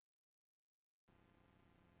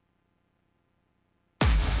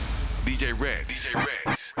DJ Ritz. DJ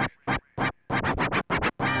Ritz.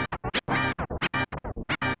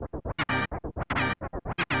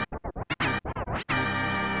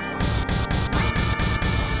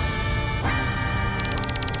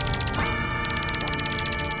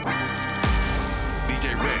 DJ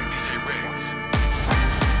Ritz. DJ Ritz.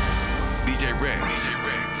 DJ Ritz. DJ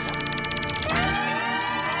Ritz.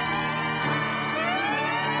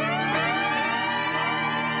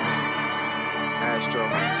 Astro.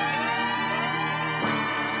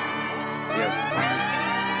 Yeah.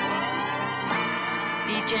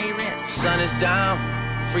 DJ Ritz. Sun is down,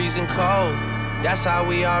 freezing cold. That's how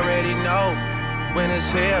we already know.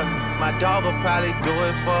 Winter's here. My dog will probably do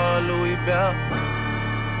it for a Louis Bell.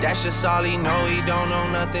 That's just all he know. He don't know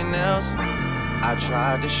nothing else. I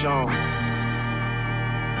tried to show him.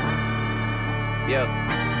 Yeah.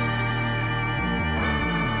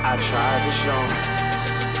 I tried to show him.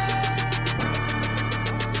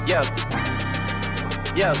 Yeah.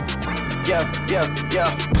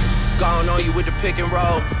 Gone on you with the pick and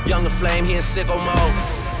roll. Younger flame, he in sicko mode.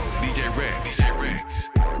 DJ Ritz. DJ Ritz.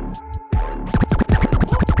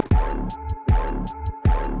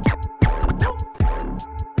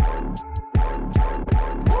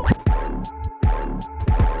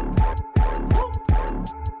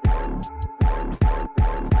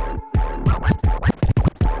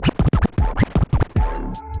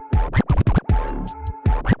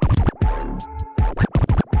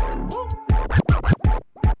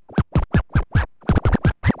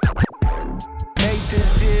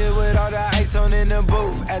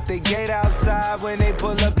 At the gate outside, when they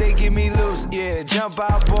pull up, they give me loose. Yeah, jump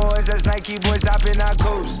out, boys. That's Nike boys hopping our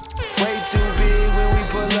coast. Way too big when we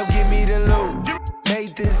pull up, give me the loot.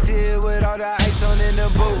 Made this here with all the ice on in the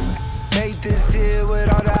booth. Made this here with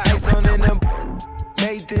all the ice on in the.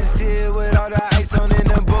 Made this here with all the ice on in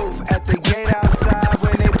the booth. At the gate outside,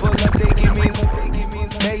 when they pull up, they give me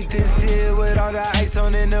loot. Made this here with all the ice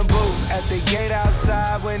on in the booth. At the gate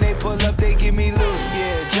outside, when they pull up, they give me loose.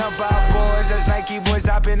 Yeah, jump out, boys. That's Nike boys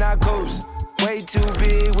hopping our coast. Way too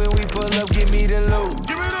big when we pull up, give me the loot.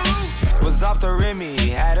 Was off the Remy,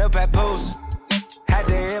 had up at post. Had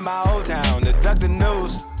to hit my old town to duck the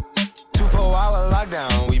news. 2-4-hour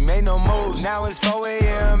lockdown, we made no moves. Now it's 4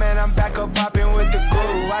 a.m. and I'm back up popping with the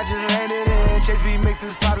crew. I just landed in, Chase B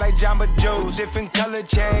mixes pop like Jamba Juice. Different color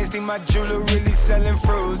chains, think my jeweler really selling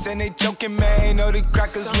fruits. And they joking, man, know the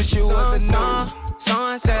crackers wish it was a news.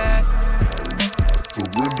 Sunset.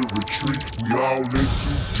 Surrender, retreat, we all in too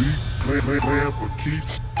deep. Plan for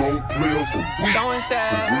keeps, don't play us a week.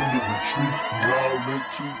 Surrender, retreat, we all in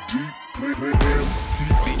too deep. Plan for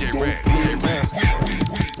keeps, DJ don't Ritz. play DJ us a week.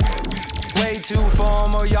 Way too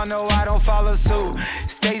formal, y'all know I don't follow suit.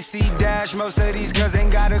 Stacy Dash, most of these girls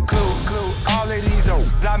ain't got a clue. All of these hoes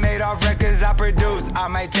I made off records I produce. I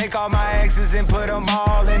might take all my exes and put them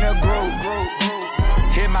all in a group.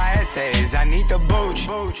 Hit my essays, I need the booch.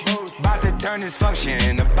 About to turn this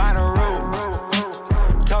function to Bonnaroo.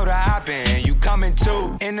 Told her hop in, you coming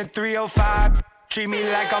too. In the 305, treat me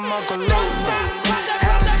like I'm Uncle Luke.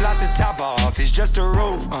 Have to slot the top off, it's just a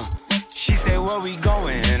roof. She said, where we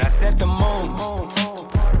going? I said the moon.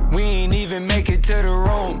 We ain't even make it to the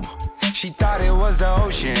room. She thought it was the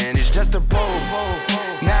ocean, it's just a pool.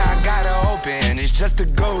 Now I got her open, it's just a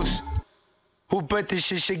ghost. Who put this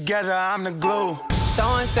shit together? I'm the glue.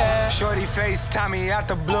 So said. Shorty face, Tommy out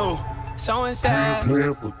the blue. So said.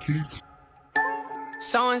 Plan for keeps,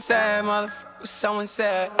 So said, motherfucker. So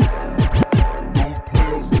said. don't play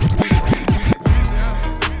us a week.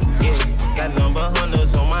 Yeah, got number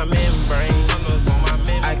hundreds on my membrane.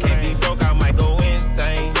 I can't be broke, I might go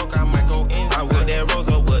insane. I with that rose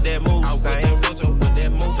up with that move,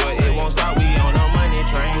 so it won't stop, we on a money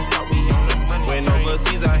train. When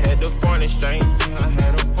overseas, I had the foreign strain.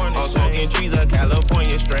 I'm smoking trees, a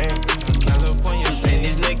California strain. And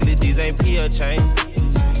these necklaces, these ain't Pia chains.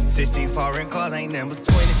 16 foreign cars, ain't number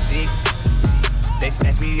 26. They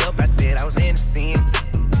snatched me up, I said I was innocent.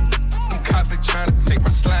 Them cops, they tryna take my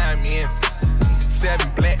slime in.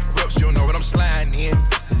 7 black ropes, you don't know what I'm sliding in.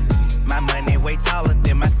 My money way taller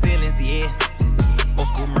than my ceilings, yeah. Old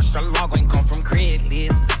school Marshall log ain't come from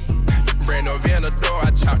Craigslist. Brand new Venador,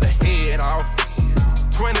 I chopped the head off.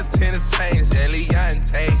 20s, tennis chains,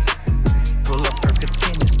 Eliante. Pull up Turk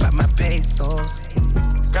tennis, by my pesos.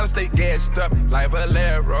 Gotta stay gassed up like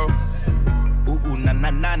Valero. Ooh,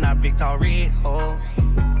 nah, big tall red hole.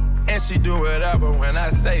 And she do whatever when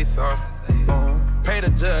I say so. Pay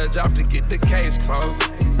the judge off to get the case closed.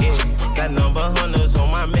 Yeah, got number hundreds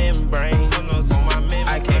on my membrane.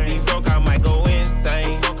 I can't be broke, I might go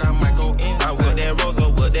insane. I with that rose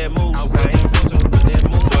up with that move, so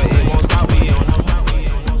it won't stop, we on the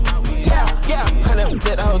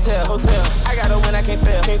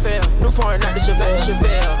New foreign, not the Chevelle.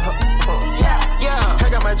 Yeah, I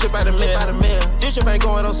got my drip out of mail. This drip ain't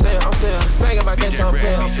going on sale. Bang about that time,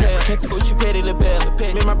 can't put you petty little bell.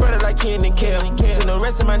 Me and my brother like Ken and Kel. Send the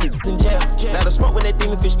rest of my niggas in jail. Now the smoke when that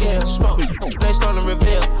demon fish tail. Smoke, they stolen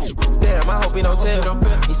reveal. Damn, I hope he don't tell.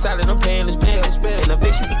 He solid, I'm paying his bill. And the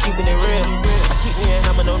bitch, you be keeping it real. I keep me a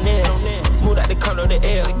hammer, no nails. Smooth out the color of the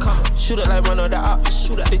air. Shoot it like one of the ops.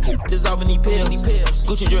 Shoot out bitch, dissolving these pills.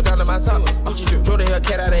 Gucci drip down to my socks. Throw the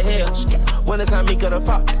Hellcat out of hell. When it's time, me go to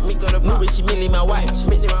Fox. New Richie, Millie, my watch.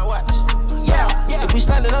 Yeah, if we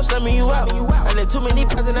sliding, I'm slamming you out. I let too many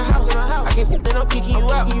pies in the house. I can't then I'm kicking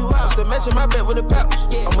you out. I'm still matching my bet with a pouch.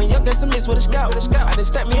 I'm a young got some mix with a scout. I done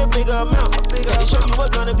stack me a bigger amount. Can show you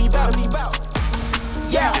what gonna be bout.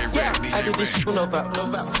 Yeah, I do this shit no bout.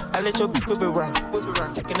 I let your bitch whip it round.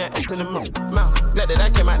 Fucking that ass in the mouth. Glad that I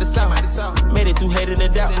came out the south. Made it through hate and the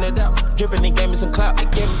doubt. Dripping and gave me some clout. Took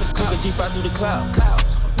a Jeep out through the clouds.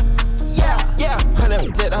 Yeah,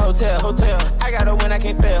 100 at the hotel. I gotta win, I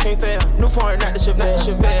can't fail. New foreign, not the Chevelle.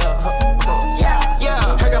 Yeah,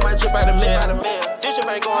 I got my drip out of mail. This shit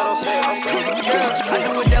ain't going on sale. I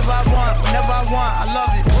do whatever I want, whenever I want. I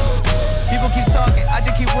love it. People keep talking, I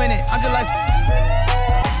just keep winning. I'm just like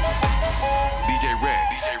DJ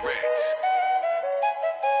Ritz.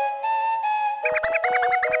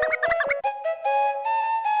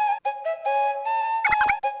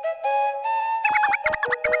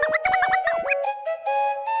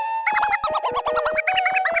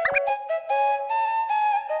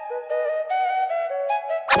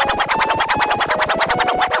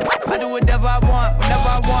 I do whatever I want, whenever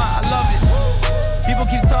I want. I love it. People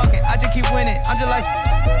keep talking, I just keep winning. I'm just like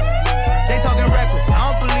they talking reckless. I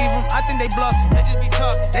don't believe them. I think they bluffing. They just be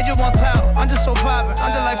talking. They just want clout. I'm just so poppin'.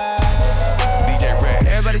 I'm just like DJ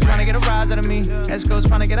Ritz. everybody trying to get a rise out of me. Escrows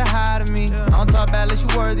trying to get a high out of me. I don't talk bad unless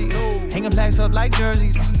you worthy. Hanging plaques up like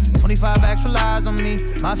jerseys. 25 backs relies on me.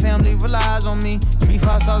 My family relies on me.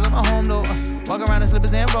 3-5 stars at my home though. Walk around in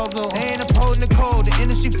slippers and robes though. They ain't upholding the code. The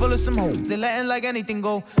industry full of some hoes. They letting like anything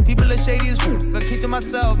go. People are shady as fuck. But keep to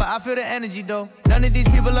myself. But I feel the energy though. None of these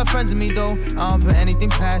people are friends with me though. I don't put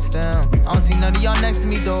anything past them. I don't see none of y'all next to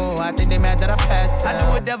me though. I think they mad that I passed them. I do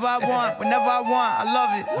whatever I want, whenever I want. I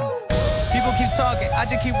love it. People keep talking. I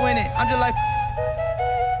just keep winning. I'm just like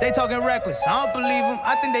they talking reckless. I don't believe them.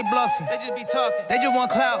 I think they bluffing. They just be talking. They just want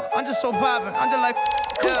clout. I'm just so poppin'. I'm just like,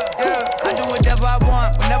 yeah. I do whatever I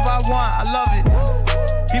want, whenever I want. I love it.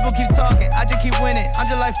 People keep talking. I just keep winning. I'm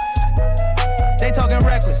just like, they talking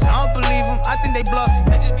reckless. I don't believe them. I think they bluffing.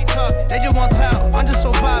 They just be talking. They just want clout. I'm just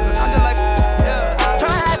so poppin'. I'm just like, yeah. Try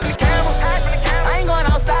to hide from the camera. I ain't going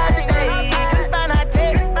outside today. Couldn't find hot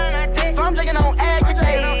tech. So I'm drinking on egg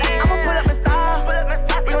today. I'ma put up a star.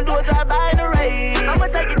 We gon' do a drive-by in the rain. I'ma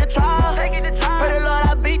take it to trial. Pray the Lord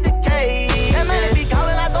I beat the case. That man they be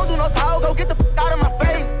calling, I don't do no talk. So get the out of my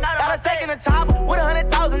face. Gotta take in a chopper with $100,000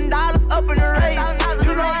 up in the race.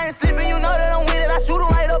 You know I ain't sleeping, you know that I'm with it. I shoot him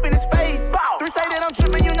right up in his face. 3 say that I'm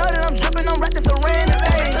tripping, you know that I'm dripping. I'm wrapped in saran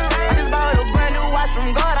today. I just bought a brand new watch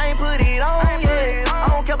from God, I ain't put it on yet. I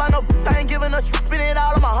don't care about no I ain't giving a shit, spend it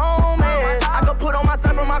all on my homies. I could put on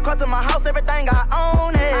myself from my car to my house, everything I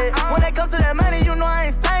own it. When they come to that money, you know I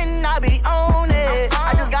ain't staying, I be on it.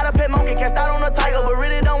 I just got a pet monkey, catch out on a tiger, but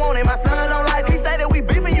really don't want it. My son don't like it. He say that we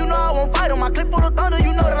beefing, you know I won't fight him. My clip full of thunder,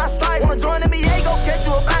 you know that I strike. Wanna join the NBA, go catch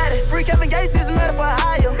you a body. Free Kevin Gates is murder for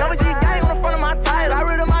hire. Double G gang on the front of my title. I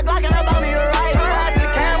rid of my Glock and I bought me a ride. Hide from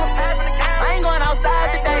the camera. I ain't going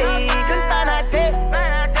outside today. Couldn't find hot tech.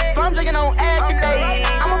 So I'm drinking on egg today.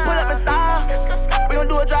 I'ma put up a star. We gon'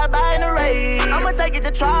 do a drive-by in the rain. I'ma take it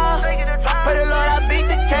to trial. Pray the Lord I beat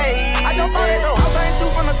the case. I just found at your house, I ain't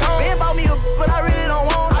shoot from the cone. Ben bought me a but I really don't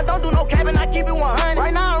want. I don't do no capping, I keep it 100.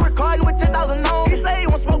 Right now I'm recording with 10,000 on. He say he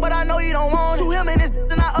won't smoke, but I know he don't want. Shoot him in his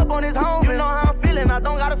and I up on his home. You know how I'm feeling, I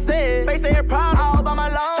don't gotta say it. Face every problem, all by my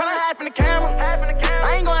lungs. Tryna hide from the camera.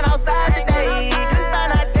 I ain't going outside today. Couldn't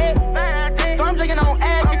find hot tech. So I'm drinking on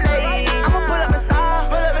egg today. I'ma put up a star.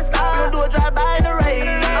 We gon' do a drive-by in the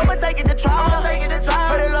rain. I'ma take it to trial.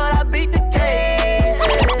 Pray the Lord I beat the case.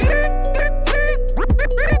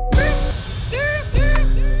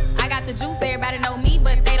 I got the juice, everybody know me,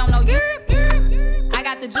 but they don't know you. I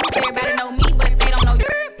got the juice, everybody know me, but they don't know you.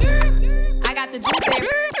 I got the juice,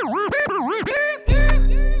 everybody.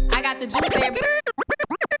 I got the juice, everybody.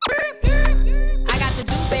 I got the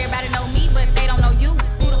juice, everybody know me, but they don't know you.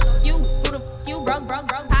 You broke,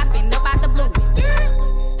 popping up out the blue.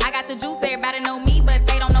 I got the juice, everybody know me, but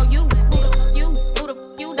they don't know you.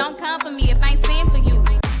 You don't come for me if I ain't send for you.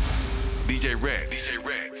 DJ Ritz. You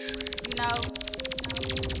know,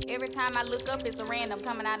 every time I look up, it's a random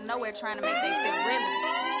coming out of nowhere trying to make they feel real.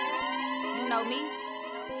 You know me?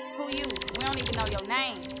 Who you? We don't even know your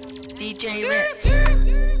name. DJ Ritz.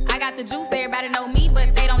 I got the juice, everybody know me,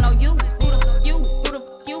 but they don't know you. Who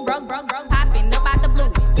the you broke, popping up out the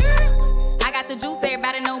blue. I got the juice,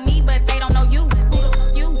 everybody know me, but they don't know you.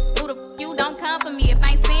 Who the you don't come for me if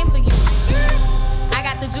I ain't sin for you. I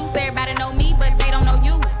got the juice, everybody know me, but they don't know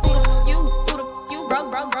you. Who the you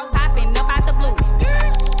broke, popping up out the blue.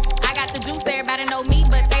 I got the juice, everybody know me,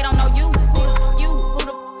 but they don't know you. Who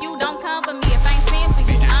the you don't come for me if I ain't sin for you.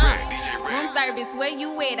 Room service, where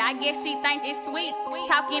you at? I guess she think it's sweet.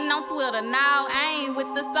 Talking on Twitter, now I ain't with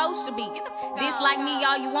the social beat. Dislike me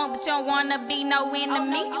all you want, but you don't wanna be no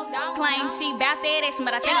enemy. Claim she bout that action,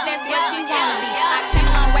 but I think that's what she wanna be. I came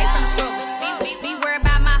a long way from the struggle. Be worried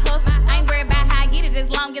about my hustle. I ain't worried about how I get it. As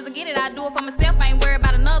long as I get it, I do it for myself. I ain't worried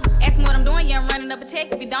about another. Ask me what I'm doing, yeah, I'm running up a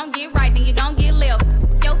check. If you don't get right, then you gon' get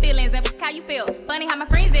left. Your feelings and how you feel. Funny how my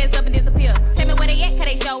friends just up and disappear. Tell me where they at, cause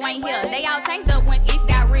they show ain't here. They all changed up when ish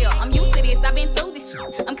got real. I'm used to this, I've been through this shit.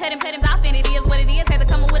 I'm cutting off and it is what it is. Had to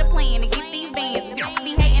come up with a plan to get these bands.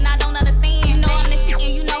 Be hating, I don't understand. You know I'm the shit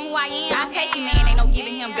and you know who I am. I take it, man, ain't no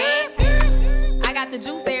giving him bad. I got the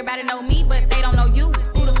juice, everybody know me, but they don't know you.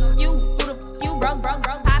 Who the you broke,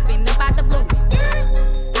 popping up out the blue.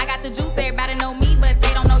 I got the juice, everybody know me, but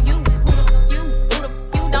they don't know you. Who the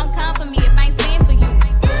you don't come for me if I ain't sin for you.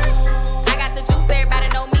 I got the juice, everybody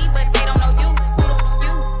know me, but they don't know you. Who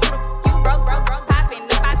the you broke, popping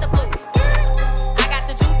up out the blue. I got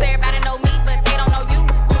the juice, everybody know me, but they don't know you.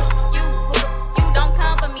 Who the you don't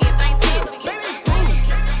come for me if I ain't sin for you.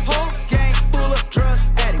 Whole gang full of drug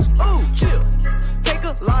addicts. Ooh, chill. Take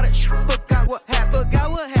a lot of forgot what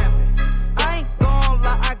happened. I ain't gon'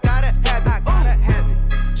 lie, I gotta have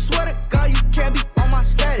it. Swear to God, you can't be on my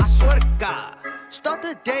status. I swear to God. Start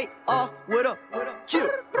the day off with a chill.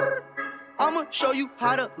 I'ma show you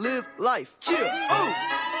how to live life. Chill. Ooh.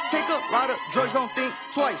 Take a lot of drugs, don't think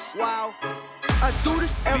twice. Wow. I do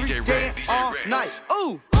this every day and all night.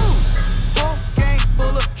 Ooh. Whole gang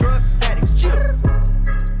full of drug addicts. Chill.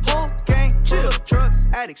 Whole gang full of drug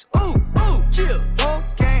addicts. Ooh. Chill. Whole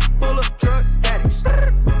gang full of drug addicts.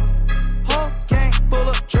 Whole gang full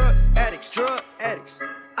of drug addicts.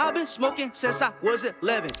 I've been smoking since I was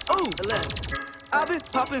 11. Ooh, 11. I've been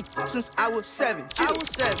popping since I was 7.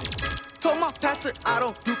 Told my pastor I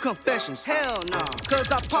don't do confessions. Hell no.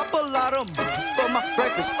 Cause I pop a lot of for my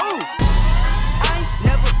breakfast. Ooh. I ain't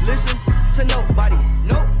never listened to nobody.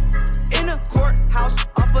 Nope. In a courthouse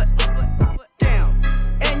off a down.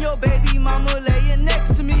 And your baby mama laying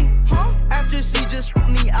next to me. Huh? After she just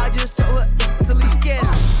me, I just told her to leave. Get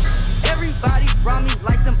out. Everybody round me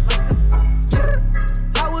like them.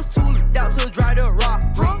 I was too out to dry the rock.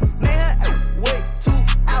 Made her wait 2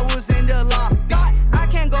 hours in the lot. I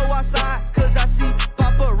can't go outside cause I see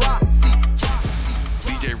paparazzi.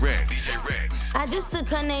 DJ Ritz. I just took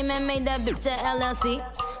her name and made that bitch a LLC.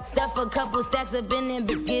 Stuff a couple stacks up in there,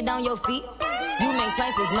 bitch, get on your feet. You make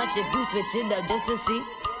twice as much if you switch it up just to see.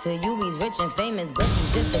 So you he's rich and famous, but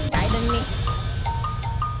he's just a guy to me.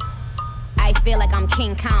 I feel like I'm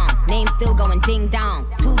King Kong, name still going ding dong.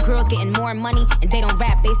 2 girls getting more money and they don't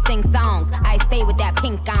rap, they sing songs. I stay with that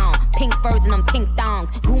pink on, pink furs and them pink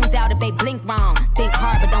thongs. Goons out if they blink wrong, think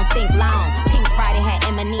hard but don't think long. Pink Friday had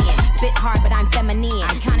Eminem, spit hard but I'm feminine.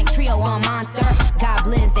 Iconic trio on Monster,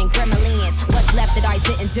 goblins and gremlins. What's left that I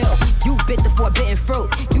didn't do? You bit the forbidden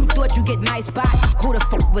fruit. You thought you get my spot, who the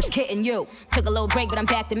fuck was kidding you? Took a little break but I'm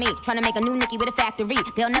back to me, trying to make a new Nicki with a factory.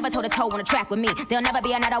 They'll never toe to toe on a track with me, there'll never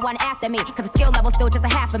be another one after me. Cause the skill level's still just a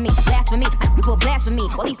half of me. Blasphemy, my people blasphemy.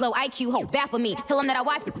 All these low IQ hope baffle me. Tell them that I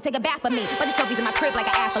watch people take a bath for me. Bunch of trophies in my crib like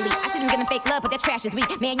an athlete. I see them giving fake love, but their trash is weak.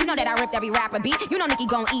 Man, you know that I ripped every rapper beat. You know Nicki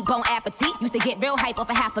gon' eat bone appetit. Used to get real hype off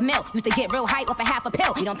a half a mil. Used to get real hype off a half a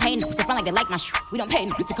pill. We don't pay niggas to front like they like my shit. We don't pay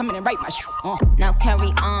niggas to come in and write my shit. Now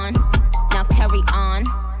carry on. Now carry on.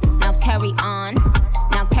 Now carry on.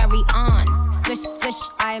 Now carry on. Swish, swish,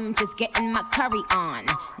 I'm just getting my curry on.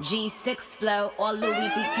 G6 flow, all Louis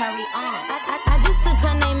V carry on. I just took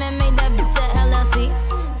her name and made that bitch a LLC.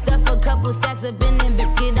 Stuff a couple stacks up in there,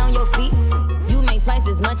 bitch, get on your feet. You make twice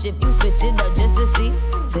as much if you switch it up just to see.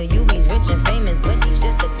 So you he's rich and famous, but he's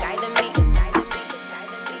just a guy to me.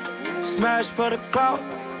 Smash for the clout,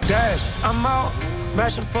 dash, I'm out.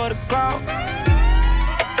 Mashing for the clout.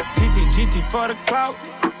 GT for the clout.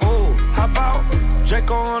 Ooh, hop out.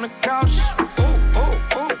 Draco on the couch. Ooh.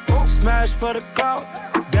 Smash for the clout.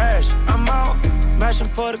 Dash, I'm out. Mashing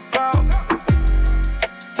for the clout.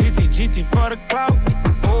 GT for the clout.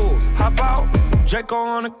 Ooh, hop out. Draco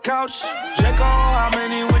on the couch. Draco, how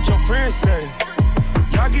many with your friends say?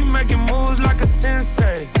 Y'all keep making moves like a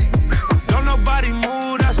sensei. Don't nobody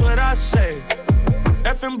move, that's what I say.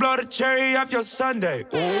 life and blow the cherry off your Sunday.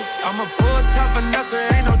 Ooh, I'm a full-time finesse,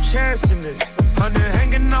 ain't no chance in this. 100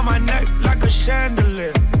 hanging on my neck like a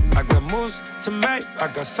chandelier. I got moves to make, I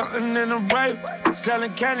got something in the rape.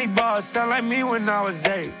 Selling candy bars, sound like me when I was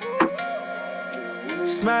 8.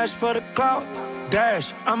 Smash for the clout,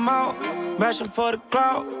 dash, I'm out. Mashing for the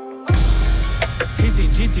clout.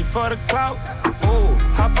 TT for the clout. Ooh,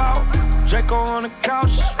 hop out. Draco on the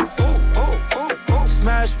couch. Ooh, ooh, ooh, ooh.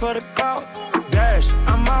 Smash for the clout, dash,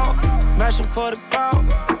 I'm out. Mashing for the clout.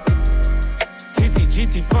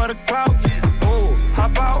 TT for the clout. Ooh,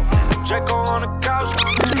 hop out. Draco on the couch.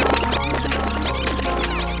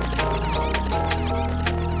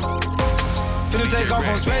 Finna take off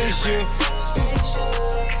on spaceship.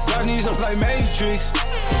 God needs up like Matrix.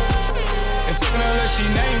 And fucking her like she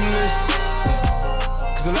nameless.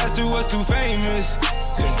 Cause the last two was too famous.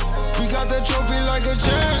 We got that trophy like a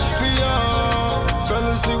champion. Fell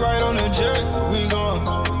asleep right on the jet, we gone.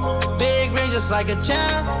 Big range just like a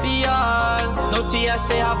champion. No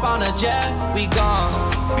TSA, hop on a jet, we gone.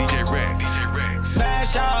 DJ Ritz.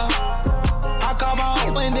 Smash out. I call my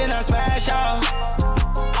home and then I smash out.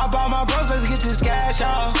 I bought my bros, let's get this cash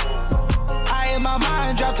out. I in my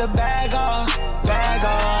mind, drop the bag off, yeah.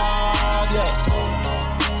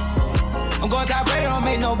 I'm going top rate, don't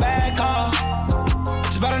make no bad call.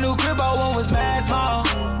 Just bought a new crib, but one was mad small.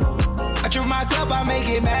 I trip my cup, I make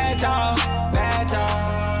it mad tall.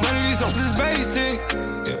 None of these songs is basic,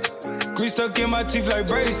 yeah. Grease stuck in my teeth like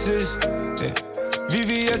braces, yeah.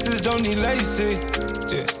 VVS's don't need lacy,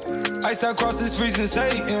 yeah. Ice out cross is freezing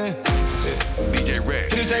Satan, yeah. DJ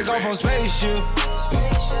Ritz. Finna take off on spaceship,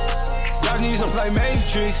 yeah. God needs up like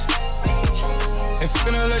Matrix. And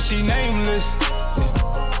fucking her like she nameless, yeah.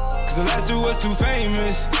 Cause the last two was too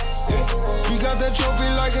famous, yeah. We got that trophy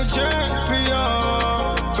like a champion.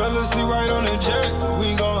 Fell asleep right on the jet,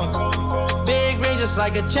 we gone. Big range just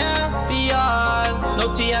like a champion.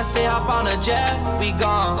 No TSA, hop on a jet, we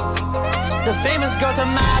gone. The famous girl to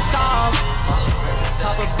mask off.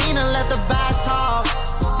 Pop a bean and let the bags talk.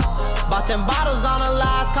 Bought 10 bottles on the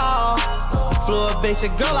last call. Flew a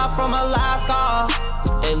basic girl out from Alaska.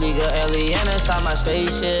 Illegal alien inside my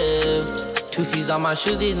spaceship. 2 C's on my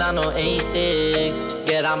shoes, these not no A6.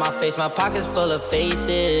 Get out my face, my pockets full of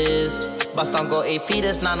faces. Bust on go AP,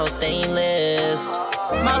 that's not no stainless.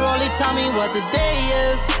 My rollie tell me what the day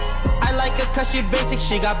is. I like her cause she basic,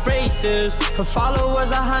 she got braces. Her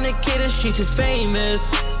followers 100K, that she too famous.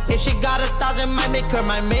 If she got 1,000, might make her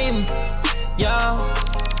my main, yeah.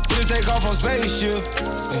 Finna take off on spaceship,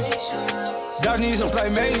 yeah. Dark needs up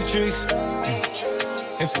like Matrix,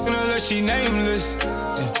 yeah. And fucking her like she nameless,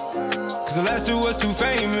 yeah. Cause the last two was too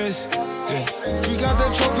famous, yeah. We got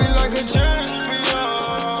that trophy like a champion.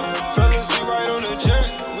 Fell asleep right on the jet,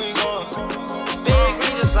 we gone. Big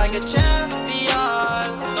range just like a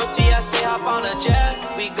champion. No TSA, hop on a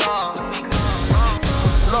jet, we gone.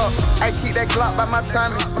 Look, I keep that Glock by my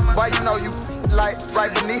timing. Why you know you like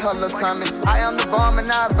right beneath her little tummy. I am the bomb and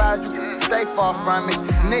I advise you, stay far from me.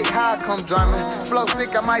 Nick high, come drumming. Flow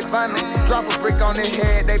sick, I might vomit. Drop a brick on their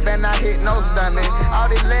head, they better not hit no stomach. All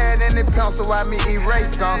they lead in the pencil, why me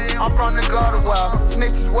erase some? I'm from the gutter well,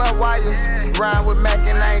 snitches wear wires. Rhyme with Mac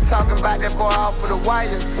and I ain't talking about that boy off of the wire.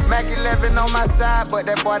 Mac 11 on my side, but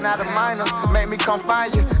that boy not a minor. Make me come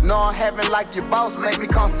find you. Know I'm having like your boss, make me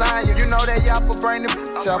come sign you. You know that yapper bring the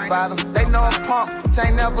bitch up out them. They know I'm punk,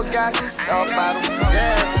 ain't never got shit up out them.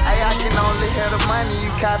 Yeah, I can only hear the money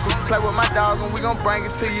you copy. Play with my dog and we gon' bring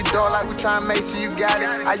it to your door like we tryna make sure you got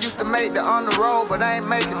it. I used to make the on the road, but I ain't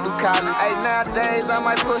make it through college. Hey, nowadays I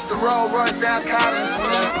might push the road, rush down college.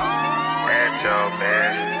 At your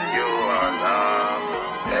best, you are loved.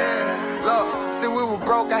 Yeah, look, see we were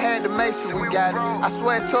broke, I had to make sure we got it. I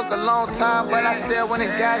swear it took a long time, but I still went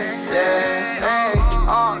and got it. Yeah, hey,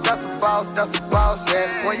 that's a boss,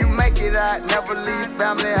 yeah. When you make it out, never leave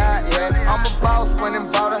family out, yeah. I'm a boss, went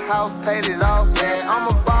and bought a house, paid it off, yeah. I'm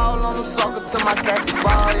a ball on the soccer till my casket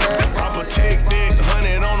fall, yeah. I'ma take that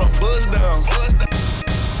 100 on a buzz down.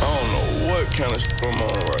 I don't know what kind of shit I'm on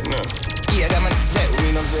right now. Yeah, I got my check,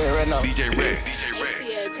 you know what I'm saying, right now. DJ Ritz.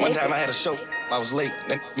 One time I had a show, I was late,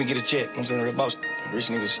 let me get a check, I'm saying, real boss, rich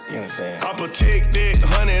niggas, you know what I'm saying. I protect that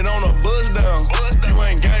 100 on a buzz down. You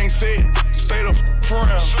ain't gang set, stay the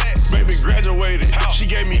around. Baby graduated, she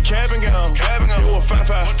gave me cap and gown. You a 5'5",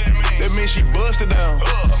 that means she busted down.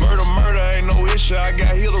 Murder, ain't no issue, I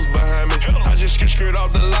got healers behind me. I just just skirt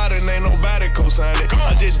off the lot and ain't nobody co-sign it.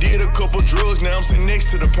 I just did a couple drugs, now I'm sitting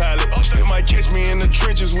next to the pilot. Still might catch me in the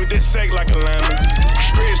trenches with that sack like a lineman.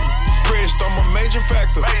 Stressed, I'm a major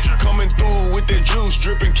factor. Coming through with that juice,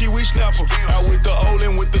 dripping kiwi snapper. Out with the old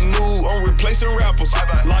and with the new, I'm replacing rappers.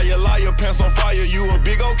 Liar, pants on fire, you a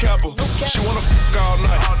big old capper. She wanna f*** all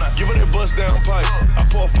night, give her that bust down pipe. I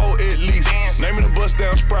pour 4 at least, name it a bust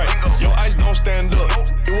down Sprite. Your ice don't stand up,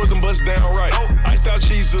 it wasn't bust down right. Iced out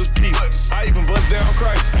Jesus piece, I even bust down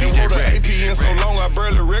Christ. Ain't wore the AP in so long, I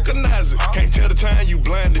barely recognize it. Can't tell the time you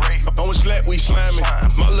blinded, on a slap we slamming.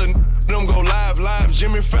 My little them go live,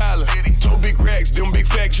 Jimmy Fallon. Two big racks, them big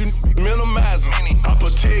facts, you minimize them. I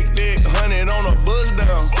protect that 100 on a buzz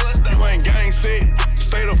down. You ain't gang set,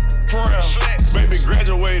 stay the around. Baby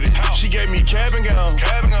graduated, she gave me cabin gown.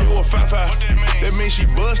 You a 5'5", that means she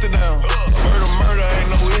busted down. Murder, ain't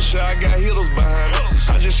no issue, I got healers behind me.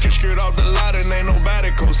 I just skirt off the lot and ain't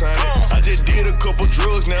nobody co-sign it. I just did a couple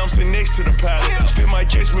drugs, now I'm sitting next to the pilot. Still might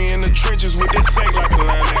catch me in the trenches with that sack like a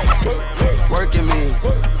lineman. Working me,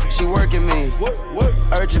 she working me,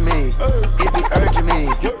 urging me, it be urging me.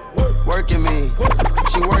 Working me,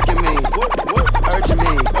 she working me, urging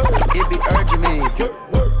me, it be urging me.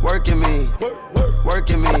 Working me,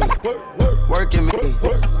 working me, working me,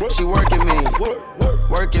 she working me,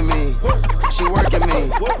 working me, she working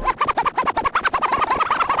me.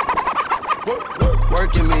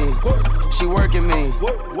 Working me, she working me,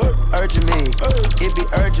 urging me, it be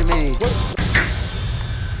urging me.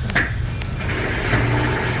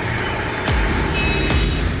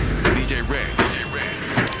 DJ Ritz.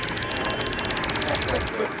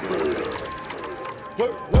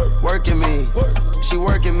 Working me, she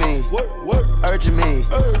working me, urging me,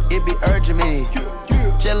 it be urging me.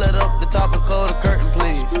 Chill it up, the top and close the curtain,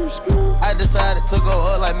 please. I decided to go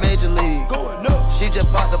up like Major League. She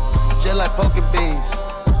just popped the just like poking beans.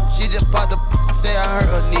 She just popped the say I hurt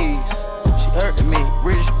her knees. She hurting me,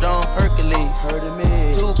 Rich Stone Hercules. Hurting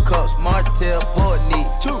me. 2 cups, Martell, board neat.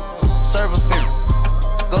 Serve a finger,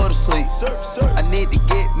 go to sleep. I need to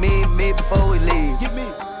get me before we leave.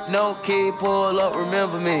 No key, pull up,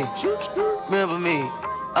 remember me. Remember me.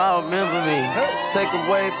 Oh, remember me. Take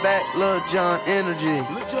a way back, Lil Jon energy.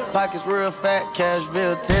 Pockets real fat,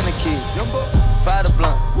 Cashville, Tennessee. Fight a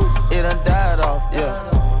blunt, it done died off, yeah.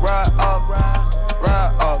 Ride off,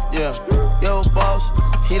 yeah. Yo, boss,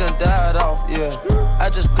 he done died off, yeah. I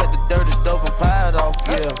just cut the dirty stove and pied off,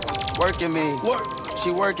 yeah. Working me,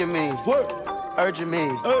 she working me, urging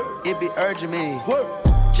me, it be urging me.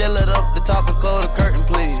 Chill it up, the top and close the curtain,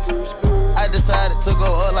 please. I decided to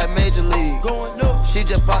go up like Major League. She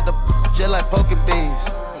just popped the just like poking beans.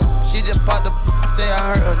 She just popped the say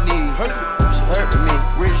I hurt her knees. She hurting me,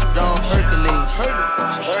 Rich Stone Hercules.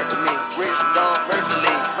 She hurting me, Rich Stone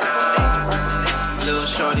Hercules. Little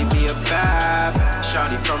shorty be a bad.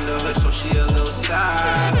 Shorty from the hood, so she a little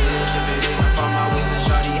savage. If it ain't up on my waist, then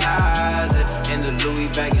shorty has it. In the Louis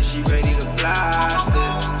bag and she ready to blast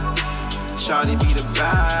it. Shawty be the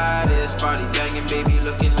baddest, body banging, baby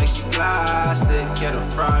looking like she plastic. Get a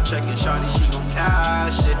fraud check and shawty she gon'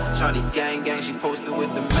 cash it. Shawty gang, she posted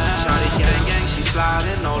with the man. Shawty gang, she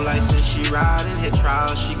sliding, no license, she riding. Hit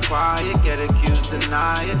trial, she quiet, get accused,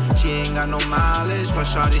 deny it. She ain't got no mileage, but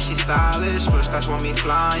shawty she stylish. First class want me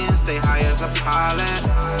flying, stay high as a pilot.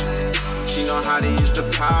 She know how to use the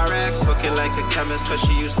Pyrex, looking like a chemist cause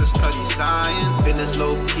she used to study science. Fitness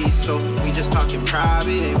low key, so we just talking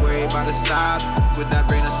private. Ain't worried about the side, with that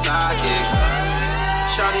brain a sidekick.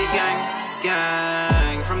 Shawty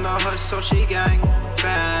gang, from the hood so she gang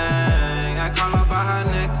bang. I call her by her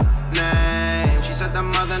nickname. She said the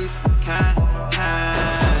mother can't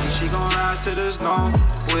hang. She gon' ride till there's no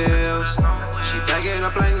wheels. She bag it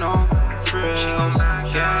up like no frills.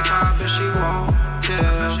 Get caught but she won't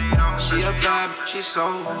tell. She a bad, she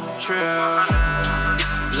so trill.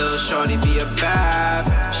 Little shorty be a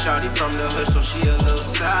bad. Shorty from the hood, so she a little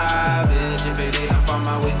savage. If it ain't up on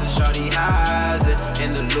my waist, then shorty has it.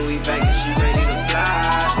 In the Louis bag and she ready to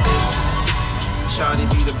blast it. Shorty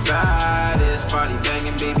be the baddest, body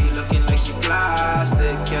banging, baby looking like she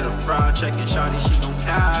plastic. Get a fraud check and shorty she gon'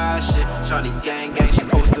 cash it. Shorty gang, she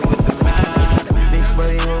posted with the man. Big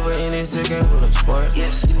booty over in this ticket full of sport.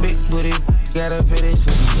 Yes. Big booty, got a fetish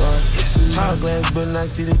for the yard. Yes. Hot glass, but I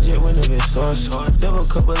see the jet whenever it's sauce. Double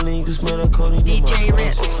cup of lean, you can smell the codeine in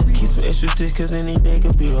my sauce. Keep some extra sticks, cause any day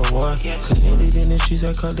could be a war. Cause niggas in the streets,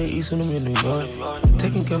 I call the east when I'm in New York.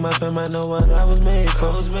 Taking care of my fam, I know what I was made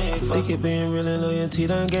for. Think it being real and loyalty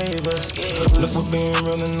done gave us. Look what being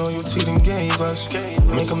real and loyalty done gave us.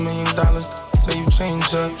 Make $1 million. say you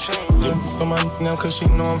changed up. Yeah, on my now cause she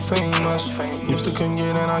know I'm famous. Used to couldn't get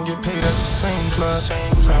in, I get paid at the same club.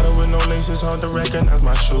 Powder with no laces, hard to recognize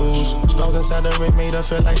my shoes. Stars inside the ring made her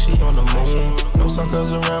feel like she on the moon. No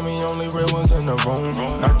suckers around me, only real ones in the room.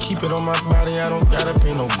 I keep it on my body, I don't gotta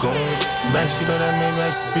pay no goon. Backseat of that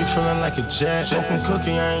Maybach, be feeling like a jet. Smoking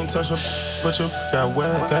cookie, I ain't touch her, but you got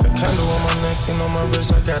wet. Got a candle on my neck and on my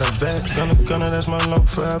wrist, I got a vet. Gunner, that's my love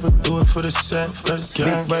forever. Do it for the set.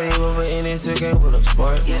 Big body over in it, still game with a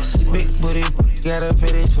spark. Big booty, got a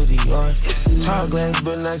fetish for the yard. Tall glass,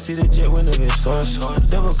 but I see the jet when it sauce.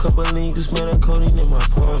 Double cup of lean, you smell the codeine in my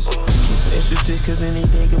pores. Keep the extra stitch, cause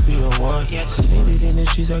anything could be a war. Cause niggas in the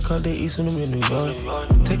streets, I call the East when I'm in New York.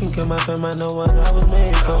 Taking care of my fam, I know what I was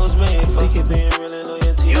made for. Think it being really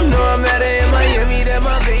loyal to you. Know I'm at her in Miami, that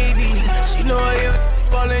my baby. She know I am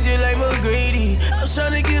ballin' just like McGrady. I'm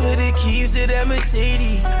tryna give her the keys to that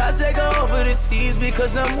Mercedes. I take her over the seas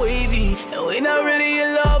because I'm wavy. And we not really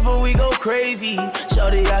in love, but we go crazy.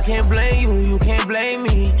 Shorty, I can't blame you, you can't blame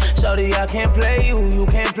me. Shorty, I can't play you, you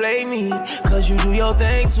can't play me. Cause you do your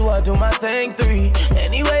thing, so I do my thing, 3.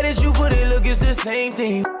 Any way that you put it, look, it's the same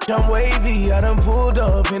thing. I'm wavy, I done pulled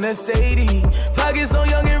up in a Sadie. Pockets so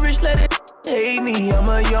young and rich, let it hate me. I'm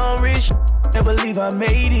a young rich, can't believe I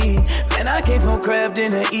made it. Man, I came from Kraft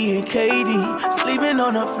in the E and KD. Sleeping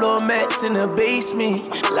on the floor mats in the basement.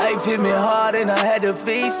 Life hit me hard and I had to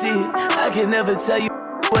face it. I can never tell you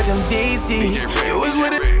what them days did. It was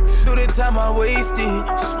with it through the time I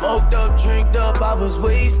wasted. Smoked up, drinked up, I was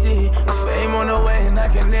wasted. Fame on the way and I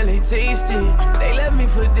can nearly taste it. They left me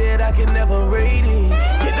for dead, I can never rate it.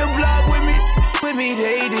 Hit the block with me,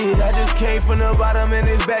 they did. I just came from the bottom and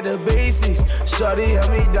it's back to basics. Shorty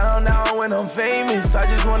held me down now when I'm famous. I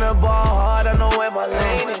just wanna ball hard, I know where my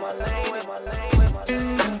lane is.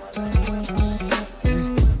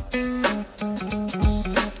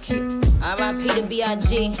 R.I.P. to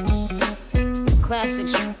B.I.G. Classic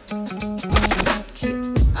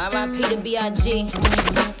R.I.P. to B.I.G.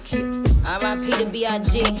 R.I.P. to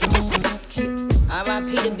B.I.G.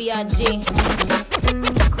 R.I.P. to B.I.G.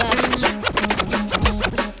 Classic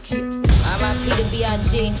R.I.P. to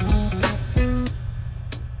B.I.G.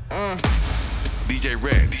 DJ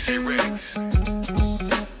Ritz. DJ Ritz.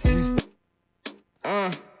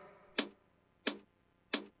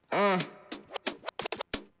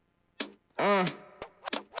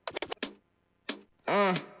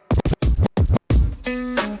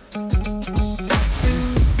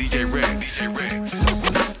 DJ Ritz.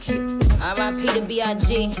 R.I.P. to B.I.G.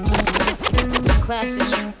 Classic.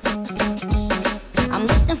 I'm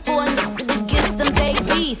looking for a nigga to give some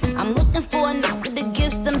babies. I'm looking for a nigga to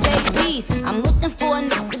give some babies. I'm looking for a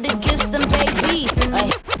nigga to give some babies.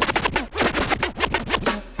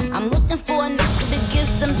 I'm looking for a nigga to give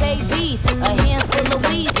some babies. A handful of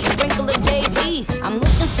Weezy, sprinkle of Dave East. I'm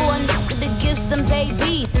looking for a nigga to give some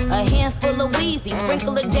babies. A handful of Weezy,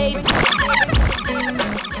 sprinkle of Dave.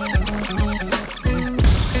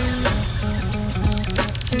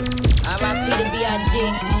 R.I.P. to B.I.G.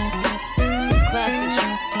 Classic.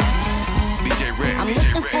 DJ Ritz. I'm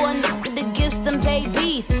looking for a nigga to give some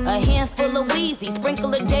babies. A handful of Weezy,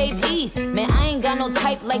 sprinkle of Dave East. Man, I ain't got no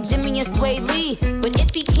type like Jimmy and Sway Lee's. But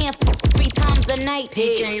if he can't f 3 times a night,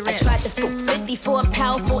 DJ Ritz. I tried to f 50 for a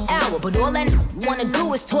powerful hour. But all I wanna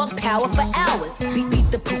do is talk power for hours. Beat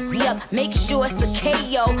the poopy up, make sure it's a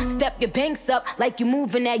KO. Step your banks up like you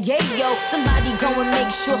moving that yayo. Somebody go and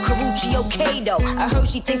make sure Karuchi okay though. I heard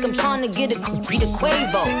she think I'm trying to get a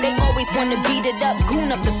Quavo. They always wanna beat it up,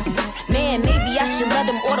 goon up the man, maybe I should let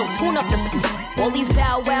them auto-tune up the all these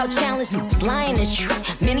bow wow challenge niggas lying and shit.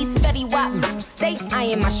 Many Fetty Wap stay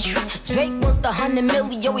eyeing my shit. Drake worth 100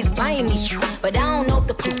 million, always buying me shit. But I don't know if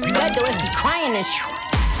the poop red or if he crying and shit.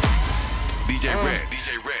 DJ Ritz.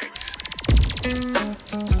 DJ Ritz.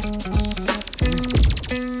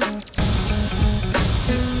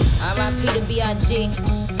 R.I.P. to B.I.G.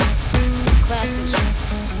 Classic.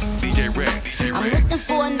 DJ Ritz. I'm looking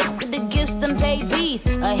for a nigga to give some babies.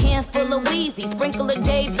 A handful of Weezy, sprinkle of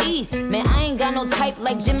Dave East. Man, I ain't got no type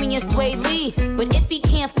like Jimmy and Sway Lee's. But if he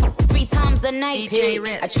can't f 3 times a night,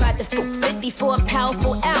 I tried to f 50 for a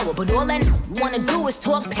powerful hour. But all I wanna do is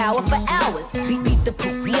talk power for hours. Beat the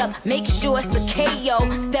poopy up, make sure it's a KO.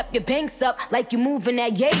 Step your banks up like you moving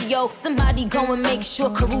that yayo. Somebody go and make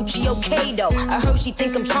sure Karuchi okay though. I heard she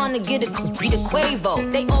think I'm trying to get a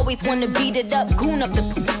Quavo. They always wanna beat it up, goon up the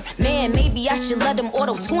man, maybe I should let them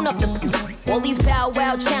auto-tune up the all these bow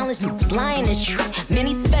wow challenge niggas lying and shit.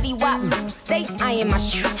 Many Fetty Wap stay eyeing my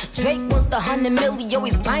shit. Drake worth 100 million,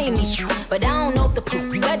 always buying me shit. But I don't know if the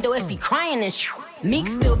poop red or if he crying and shit. Meek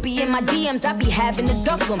still be in my DMs, I be having to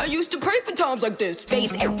duck him. I used to pray for times like this.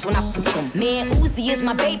 Face aches when I fuck him. Man, Uzi is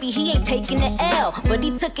my baby, he ain't taking the L. But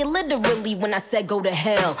he took it literally when I said go to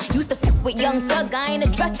hell. Used to fuck with Young Thug, I ain't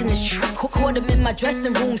addressing this shit. Caught him in my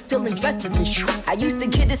dressing room, still in dresses and shit. I used to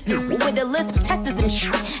get this new with a list of testers and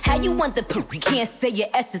shit. How you want the poop, you can't say your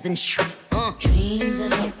S's and shit. Dreams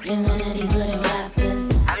of fucking one of these little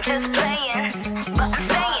rappers. I'm just playing, but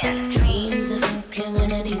I'm saying. Dreams of fucking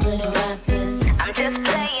one of these little rappers. I'm just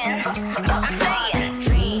playing, but I'm saying.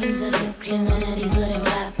 Dreams of fucking one of these little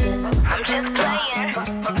rappers. I'm just playing,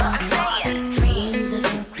 but I'm saying. Dreams of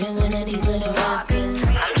fucking one of these little rappers.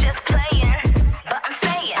 I'm just playing, but I'm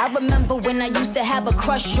saying. I remember when I used to have a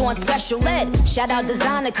crush on Special Ed. Shout out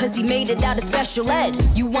Designer, cause he made it out of Special Ed.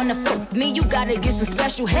 You wanna fuck me, you gotta get some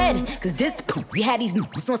special head. Cause this we had these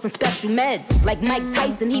niggas on some special meds. Like Mike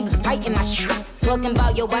Tyson, he was biting my shit. Talking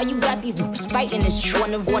about, yo, why you got these niggas fighting this shit?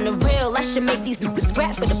 On the real, I should make these niggas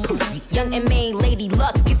scrap for the poopy. Young M.A. Lady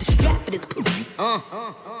Luck, get the strap for this poopy.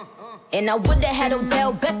 And I would've had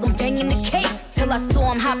Odell Beckham banging the cake. Till I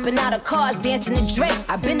saw him hopping out of cars, dancing to Drake.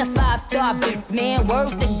 I been a 5-star big man, word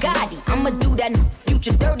to Gotti. I'ma do that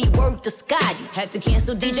future dirty, word to Scotty. Had to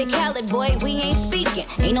cancel DJ Khaled, boy, we ain't speaking.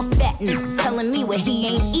 Ain't no fat nigga telling me what he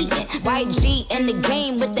ain't eating. YG in the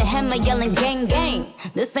game with the hammer yelling gang gang.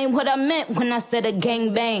 This ain't what I meant when I said a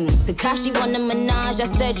gang bang. Tekashi won the Minaj, I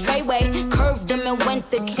said Treyway. Curved him and went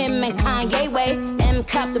to Kim and Kanye way. M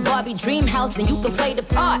cop the Barbie dream house, then you can play the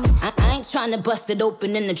part. I ain't trying to bust it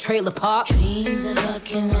open in the trailer park. Dreams of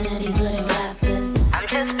fucking one of these little rappers. I'm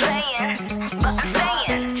just playing, but I'm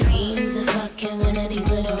saying. Dreams of fucking one of these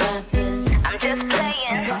little rappers. I'm just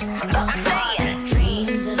playing, but I'm saying.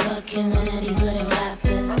 Dreams of fucking one of these little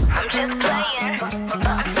rappers. I'm just playing, but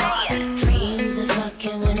I'm saying. Dreams of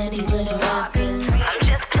fucking one of these little rappers. I'm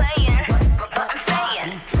just playing, but I'm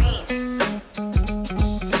saying.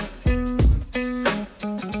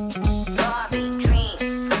 Barbie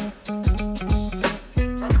dreams.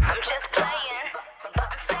 I'm just playing, but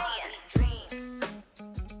I'm saying.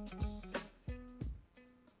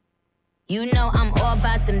 You know I'm all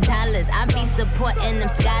about them dollars. I be supporting them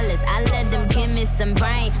scholars. I let them give me some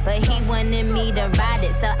brain, but he wanted me to ride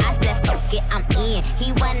it. So I said, fuck it, I'm in.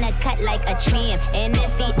 He wanna cut like a trim, and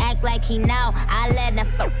if he act like he know, I let him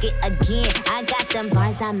fuck it again. I got them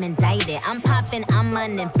bars, I'm indicted. I'm popping, I'm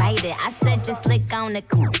uninvited. I said just lick on the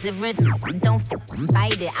cruise, don't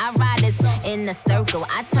fight it. I ride this in a circle.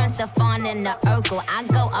 I turn stuff on in the Urkel. I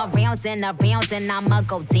go arounds and arounds, and I'ma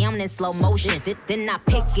go down in slow motion. Then I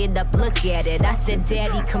pick it up, look at it. I said,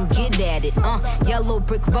 Daddy, come get at it. Yellow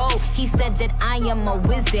brick road. He said that I am a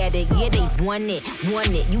whiz at it. Yeah, they want it.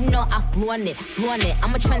 You know I flaunt it.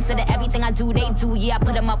 I'm a trendsetter, everything I do, they do. Yeah, I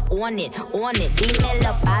put them up on it.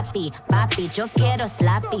 Dímelo, papi, yo quiero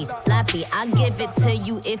sloppy. I'll give it to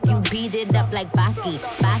you if you beat it up like Baki.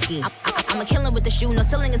 I'm a killer with the shoe, no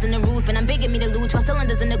ceiling is in the roof, and I'm big at me to lose. 12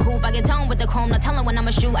 cylinders in the coupe. I get toned with the chrome, no telling when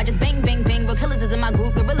I'ma shoot. I just bang. Real killers is in my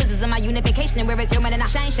group, gorillas is in my unification, and where it's human and I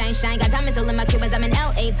shine. Got diamonds all in my Cubans, I'm in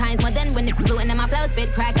LA times more than when it's blue, and then my flow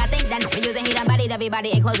spit crack. I think that I'm using, he done bodied everybody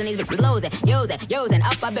ain't closing these bitches using,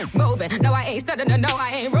 up I've been moving. No, I ain't stuttering, no,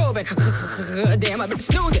 I ain't roving. Damn, I've been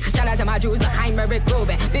snoozing. Shout out to my Jews, like I'm Rick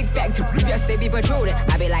Rubin. Big facts, yes, they be protruding.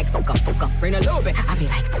 I be like, fuck up, bring the Lubin. I be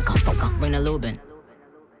like, fuck up, bring the Lubin.